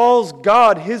 he calls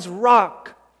God his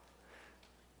rock.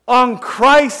 On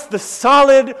Christ, the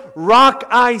solid rock,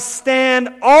 I stand.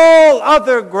 All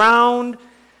other ground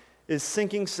is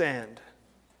sinking sand.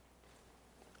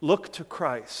 Look to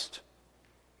Christ.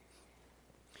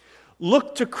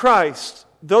 Look to Christ,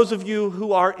 those of you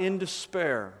who are in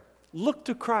despair. Look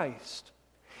to Christ.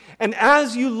 And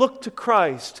as you look to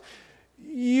Christ,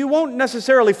 you won't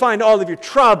necessarily find all of your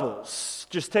troubles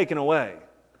just taken away,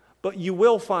 but you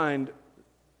will find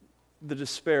the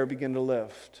despair begin to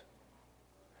lift.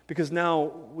 Because now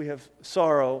we have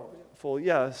sorrowful,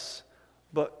 yes,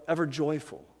 but ever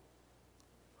joyful.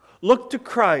 Look to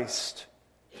Christ.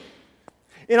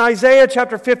 In Isaiah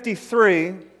chapter 53,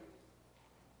 I'm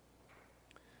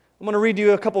going to read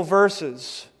you a couple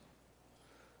verses.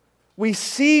 We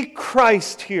see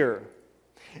Christ here.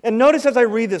 And notice as I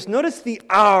read this, notice the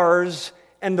ours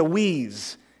and the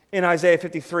we's in Isaiah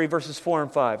 53, verses 4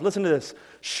 and 5. Listen to this.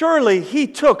 Surely He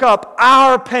took up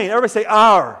our pain. Everybody say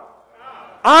our.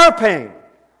 Our pain.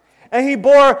 And He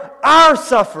bore our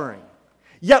suffering.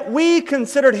 Yet we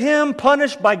considered Him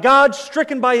punished by God,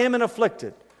 stricken by Him and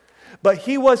afflicted. But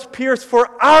He was pierced for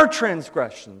our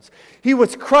transgressions. He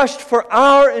was crushed for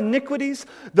our iniquities.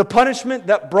 The punishment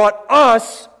that brought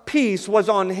us peace was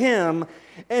on Him,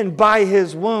 and by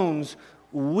His wounds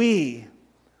we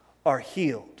are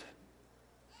healed.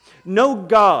 No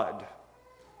God,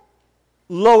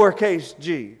 lowercase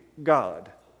g,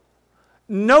 God.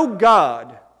 No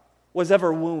God was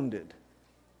ever wounded,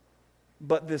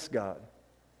 but this God.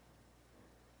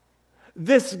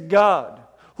 This God,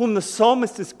 whom the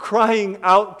psalmist is crying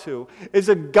out to, is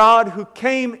a God who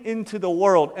came into the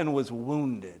world and was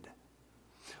wounded,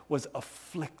 was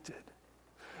afflicted.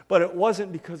 But it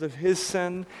wasn't because of His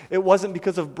sin. It wasn't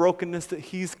because of brokenness that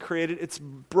He's created. It's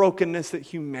brokenness that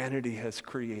humanity has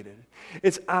created.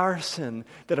 It's our sin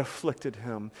that afflicted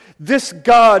Him. This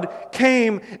God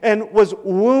came and was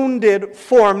wounded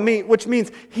for me, which means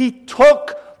He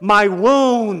took my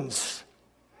wounds.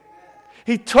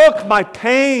 He took my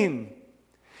pain.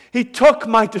 He took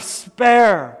my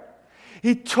despair.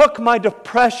 He took my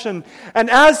depression. And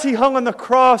as He hung on the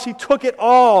cross, He took it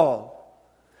all.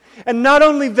 And not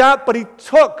only that, but He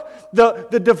took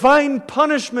the divine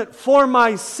punishment for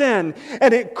my sin,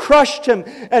 and it crushed Him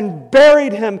and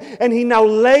buried Him, and He now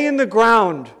lay in the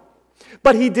ground.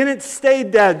 But He didn't stay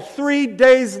dead. 3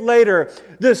 days later,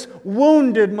 this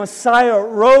wounded Messiah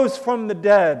rose from the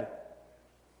dead,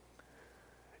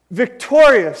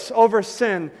 victorious over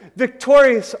sin,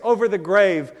 victorious over the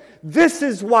grave. This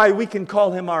is why we can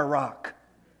call Him our rock.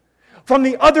 From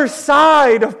the other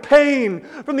side of pain,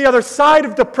 from the other side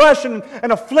of depression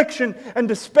and affliction and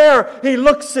despair, He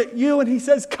looks at you and He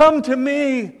says, come to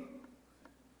me.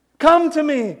 Come to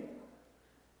me.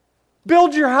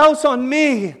 Build your house on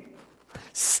me.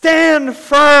 Stand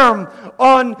firm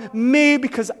on me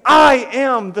because I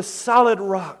am the solid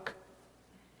rock.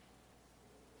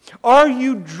 Are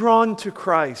you drawn to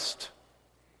Christ?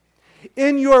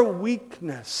 In your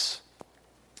weakness,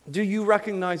 do you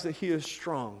recognize that He is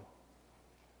strong?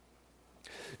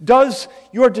 Does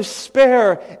your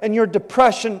despair and your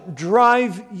depression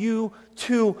drive you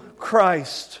to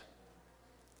Christ?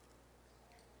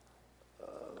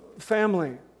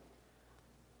 Family,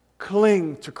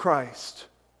 cling to Christ.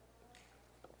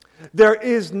 There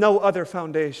is no other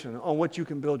foundation on which you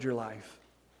can build your life.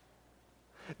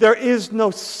 There is no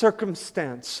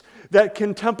circumstance that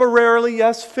can temporarily,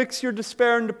 yes, fix your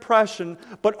despair and depression,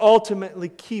 but ultimately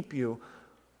keep you.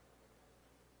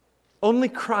 Only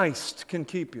Christ can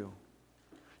keep you.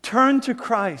 Turn to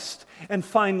Christ and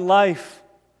find life.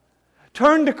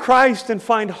 Turn to Christ and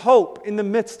find hope in the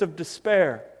midst of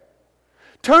despair.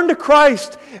 Turn to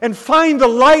Christ and find the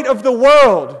light of the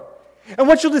world. And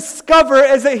what you'll discover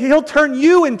is that He'll turn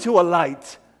you into a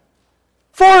light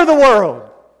for the world.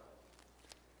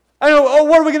 I know,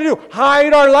 what are we going to do?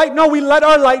 Hide our light? No, we let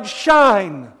our light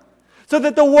shine so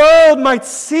that the world might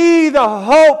see the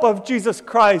hope of Jesus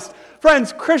Christ.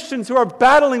 Friends, Christians who are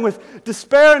battling with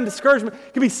despair and discouragement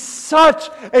can be such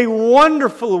a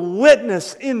wonderful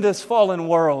witness in this fallen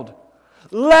world.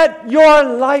 Let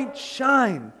your light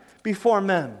shine before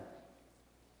men.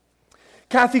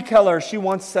 Kathy Keller, she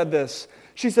once said this.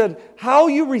 She said, how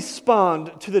you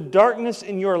respond to the darkness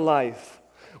in your life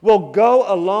will go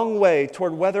a long way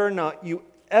toward whether or not you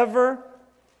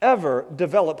ever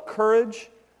develop courage,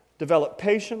 develop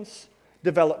patience,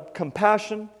 develop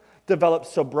compassion, develop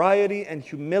sobriety and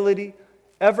humility,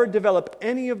 ever develop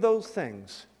any of those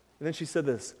things. And then she said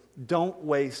this, don't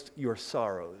waste your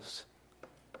sorrows.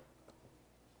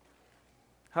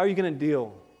 How are you going to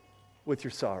deal with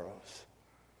your sorrows?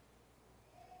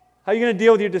 How are you going to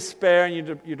deal with your despair and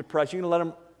your depression? You're going to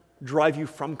let them drive you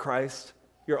from Christ,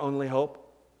 your only hope?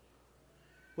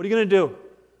 What are you going to do?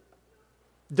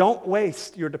 Don't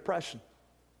waste your depression.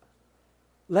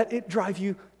 Let it drive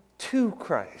you to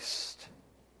Christ.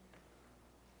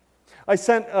 I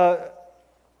sent a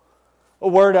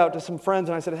word out to some friends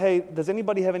and I said, hey, does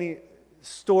anybody have any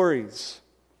stories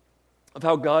of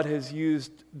how God has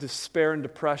used despair and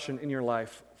depression in your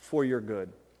life for your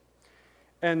good?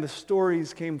 And the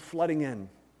stories came flooding in.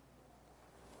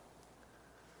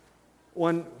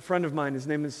 One friend of mine, his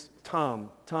name is Tom.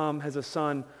 Tom has a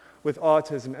son with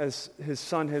autism. As his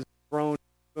son has grown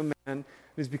to a man and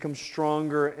has become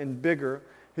stronger and bigger,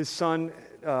 his son,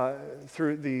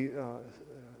 through the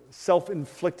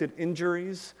self-inflicted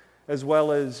injuries, as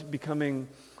well as becoming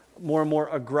more and more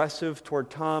aggressive toward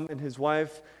Tom and his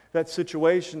wife, that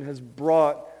situation has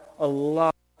brought a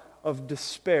lot of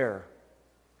despair,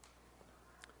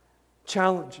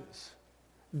 challenges,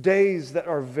 days that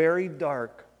are very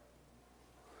dark.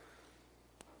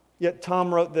 Yet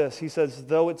Tom wrote this. He says,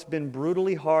 though it's been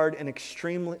brutally hard and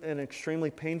an extremely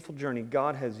painful journey,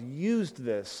 God has used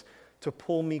this to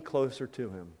pull me closer to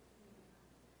Him.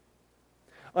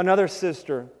 Another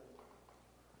sister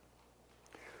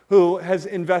who has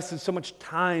invested so much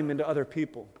time into other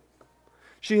people.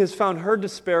 She has found her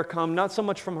despair come not so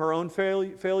much from her own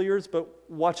failures, but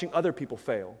watching other people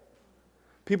fail.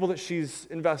 People that she's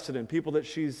invested in, people that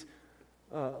she's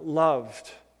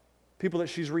loved, people that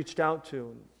she's reached out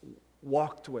to and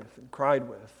walked with and cried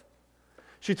with.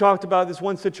 She talked about this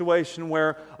one situation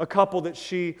where a couple that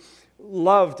she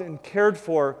loved and cared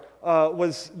for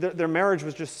their marriage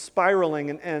was just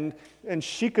spiraling, and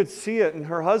she could see it and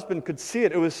her husband could see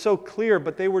it. It was so clear,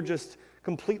 but they were just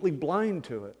completely blind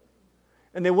to it.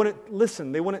 And they wouldn't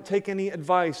listen, they wouldn't take any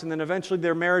advice, and then eventually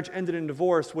their marriage ended in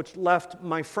divorce, which left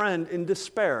my friend in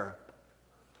despair.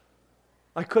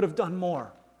 I could have done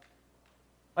more.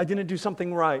 I didn't do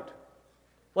something right.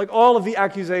 Like all of the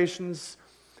accusations,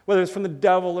 whether it's from the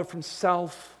devil or from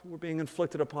self, were being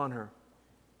inflicted upon her.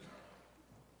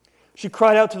 She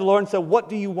cried out to the Lord and said, what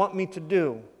do you want me to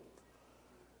do?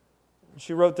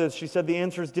 She wrote this. She said, the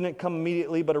answers didn't come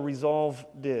immediately, but a resolve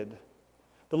did.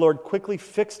 The Lord quickly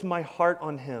fixed my heart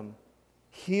on Him,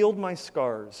 healed my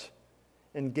scars,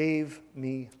 and gave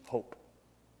me hope.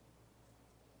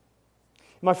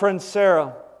 My friend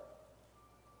Sarah,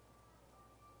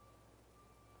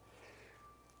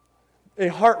 a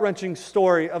heart-wrenching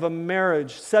story of a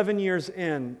marriage 7 years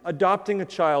in, adopting a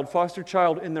child, foster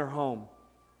child in their home.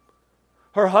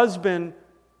 Her husband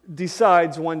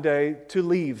decides one day to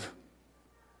leave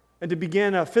and to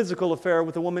begin a physical affair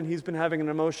with a woman he's been having an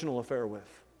emotional affair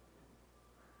with.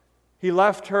 He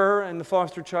left her and the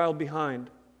foster child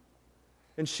behind,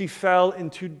 and she fell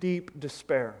into deep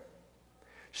despair.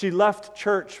 She left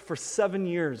church for 7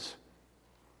 years.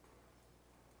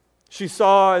 She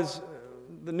saw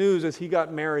the news as he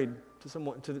got married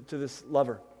to this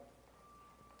lover,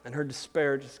 and her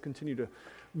despair just continued to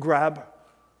grab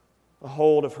a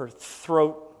hold of her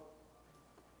throat.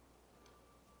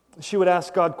 She would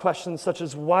ask God questions such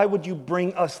as, why would you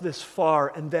bring us this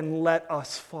far and then let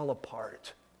us fall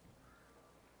apart?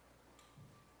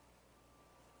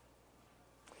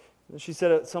 And she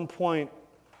said at some point,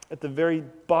 at the very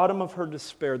bottom of her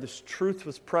despair, this truth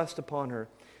was pressed upon her,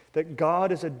 that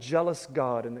God is a jealous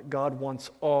God and that God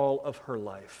wants all of her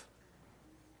life.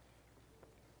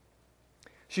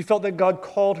 She felt that God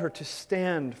called her to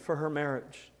stand for her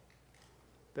marriage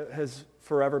that has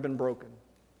forever been broken,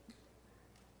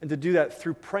 and to do that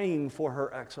through praying for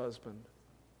her ex-husband.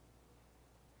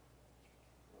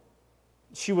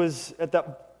 She was at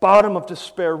that bottom of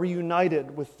despair,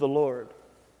 reunited with the Lord.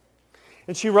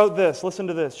 And she wrote this, listen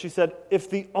to this. She said, if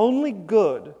the only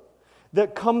good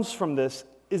that comes from this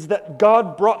is that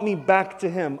God brought me back to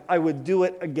Him, I would do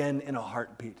it again in a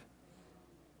heartbeat.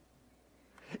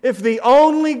 If the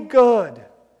only good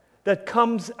that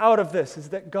comes out of this is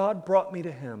that God brought me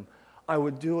to Him, I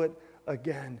would do it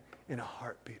again in a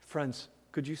heartbeat. Friends,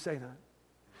 could you say that?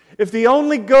 If the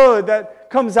only good that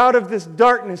comes out of this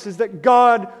darkness is that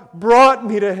God brought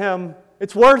me to Him,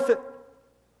 it's worth it.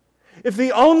 If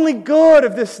the only good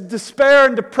of this despair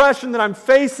and depression that I'm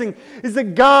facing is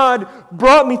that God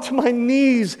brought me to my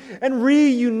knees and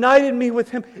reunited me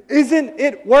with Him, isn't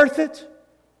it worth it?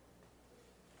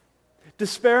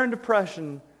 Despair and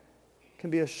depression can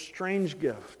be a strange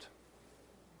gift.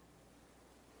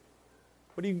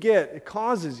 What do you get? It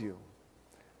causes you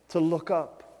to look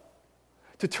up,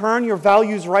 to turn your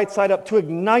values right side up, to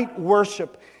ignite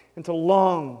worship, and to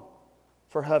long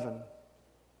for heaven.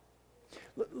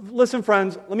 Listen,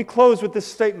 friends, let me close with this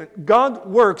statement. God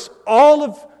works all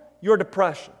of your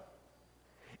depression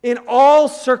in all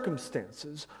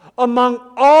circumstances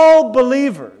among all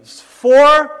believers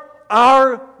for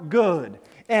our good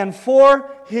and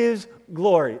for His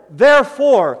glory.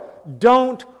 Therefore,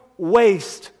 don't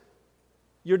waste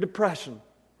your depression.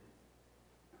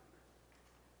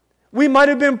 We might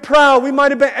have been proud, we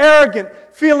might have been arrogant,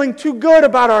 feeling too good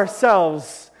about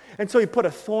ourselves. And so He put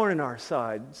a thorn in our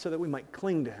side so that we might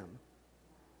cling to Him.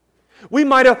 We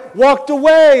might have walked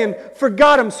away and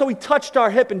forgot Him, so He touched our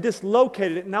hip and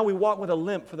dislocated it, and now we walk with a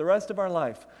limp for the rest of our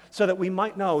life, so that we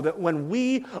might know that when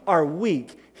we are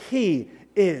weak, He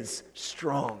is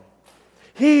strong.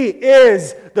 He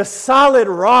is the solid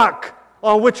rock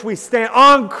on which we stand.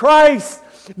 On Christ,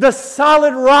 the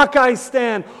solid rock I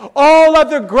stand. All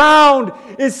other ground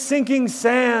is sinking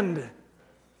sand.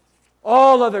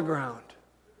 All other ground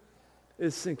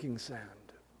is sinking sand.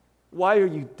 Why are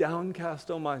you downcast,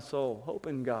 O my soul? Hope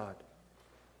in God.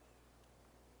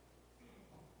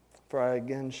 For I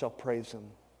again shall praise Him.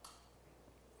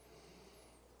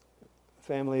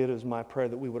 Family, it is my prayer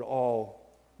that we would all,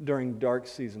 during dark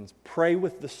seasons, pray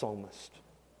with the psalmist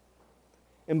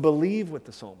and believe with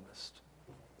the psalmist.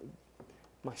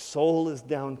 My soul is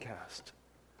downcast.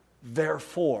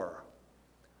 Therefore,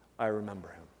 I remember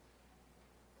Him.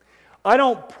 I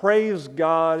don't praise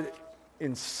God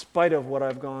in spite of what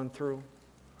I've gone through,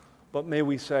 but may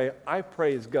we say, I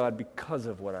praise God because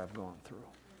of what I've gone through.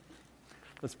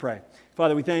 Let's pray.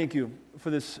 Father, we thank You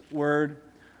for this word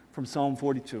from Psalm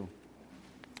 42.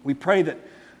 We pray that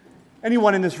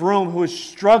anyone in this room who is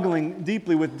struggling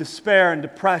deeply with despair and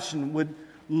depression would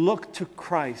look to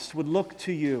Christ, would look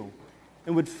to You,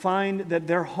 and would find that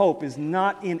their hope is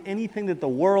not in anything that the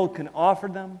world can offer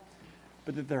them,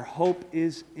 but that their hope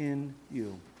is in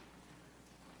You.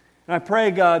 And I pray,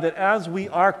 God, that as we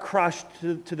are crushed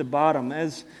to the bottom,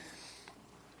 as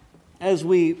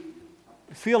we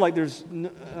feel like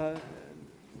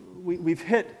we've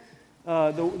hit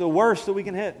the worst that we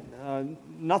can hit,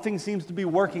 nothing seems to be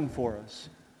working for us.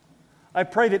 I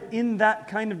pray that in that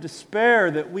kind of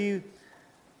despair that we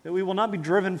will not be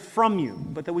driven from You,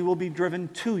 but that we will be driven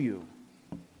to You.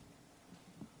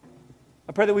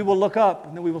 I pray that we will look up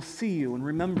and that we will see You and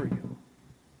remember You.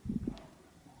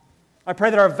 I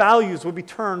pray that our values would be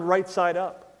turned right side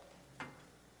up.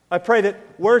 I pray that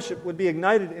worship would be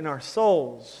ignited in our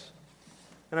souls.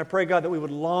 And I pray, God, that we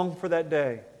would long for that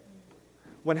day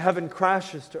when heaven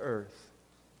crashes to earth,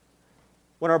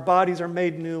 when our bodies are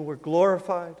made new, we're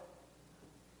glorified,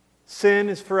 sin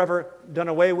is forever done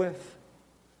away with,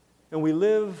 and we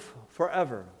live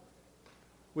forever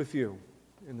with You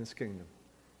in this kingdom.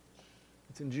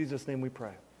 It's in Jesus' name we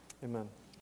pray. Amen.